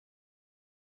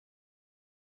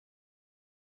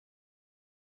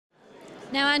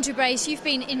Now, Andrew Brace, you've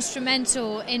been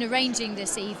instrumental in arranging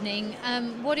this evening.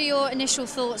 What are your initial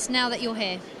thoughts now that you're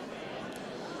here?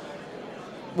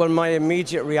 Well, my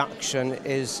immediate reaction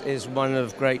is one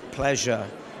of great pleasure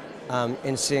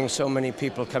in seeing so many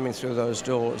people coming through those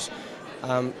doors.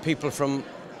 People from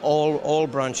all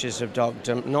branches of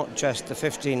dogdom, not just the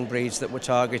 15 breeds that were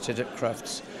targeted at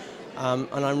Crufts.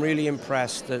 And I'm really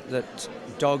impressed that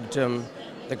dogdom,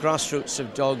 the grassroots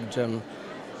of dogdom,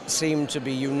 seem to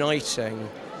be uniting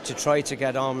to try to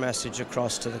get our message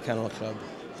across to the Kennel Club.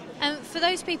 For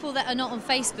those people that are not on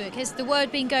Facebook, has the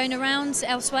word been going around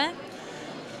elsewhere?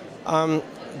 The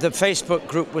Facebook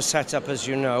group was set up, as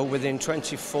you know. Within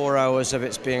 24 hours of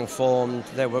its being formed,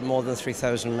 there were more than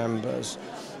 3,000 members.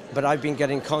 But I've been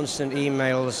getting constant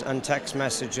emails and text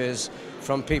messages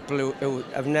from people who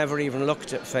have never even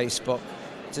looked at Facebook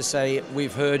to say,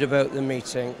 we've heard about the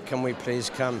meeting, can we please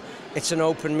come? It's an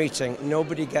open meeting.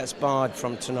 Nobody gets barred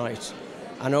from tonight.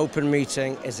 An open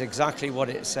meeting is exactly what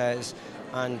it says.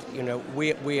 And, you know,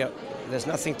 there's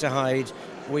nothing to hide.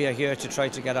 We are here to try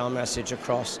to get our message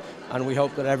across, and we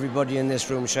hope that everybody in this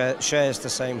room shares the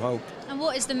same hope. And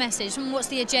what is the message, and what's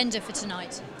the agenda for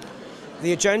tonight?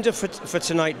 The agenda for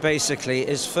tonight basically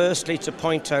is firstly to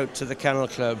point out to the Kennel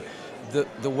Club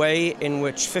the way in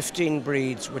which 15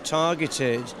 breeds were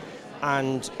targeted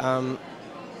and,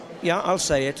 yeah, I'll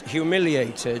say it,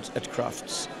 humiliated at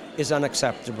Crufts is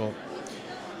unacceptable.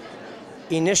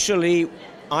 Initially,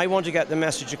 I want to get the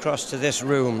message across to this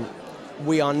room.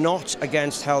 We are not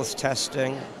against health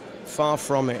testing, far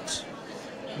from it.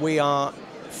 We are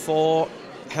for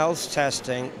health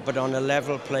testing, but on a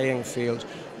level playing field.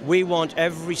 We want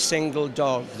every single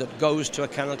dog that goes to a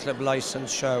Kennel Club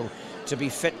license show to be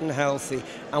fit and healthy,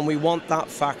 and we want that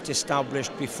fact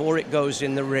established before it goes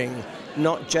in the ring,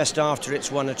 not just after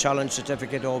it's won a challenge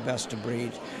certificate or best of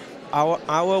breed.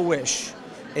 Our wish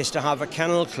is to have a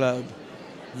Kennel Club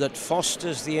that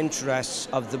fosters the interests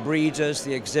of the breeders,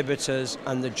 the exhibitors,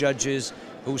 and the judges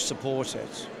who support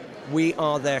it. We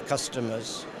are their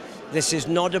customers. This is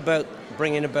not about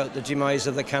bringing about the demise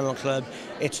of the Kennel Club.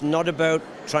 It's not about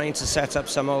trying to set up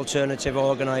some alternative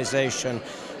organization.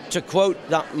 To quote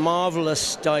that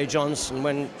marvelous Di Johnson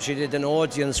when she did an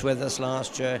audience with us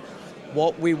last year,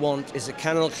 what we want is a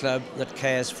Kennel Club that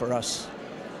cares for us.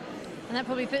 And that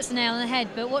probably puts the nail on the head,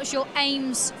 but what's your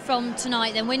aims from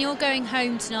tonight then? When you're going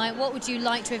home tonight, what would you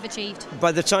like to have achieved?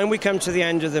 By the time we come to the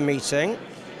end of the meeting,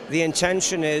 the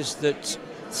intention is that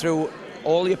through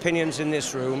all the opinions in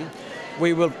this room,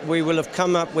 we will have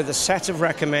come up with a set of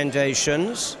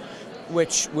recommendations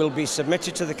which will be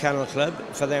submitted to the Kennel Club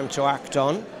for them to act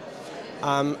on.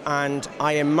 And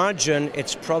I imagine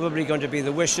it's probably going to be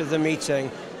the wish of the meeting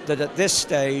that at this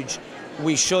stage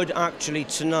we should actually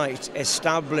tonight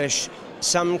establish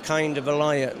some kind of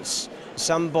alliance,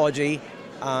 somebody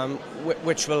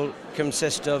which will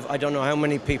consist of, I don't know how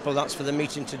many people, that's for the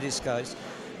meeting to discuss,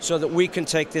 so that we can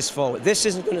take this forward. This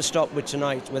isn't going to stop with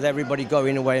tonight, with everybody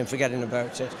going away and forgetting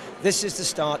about it. This is the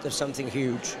start of something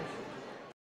huge.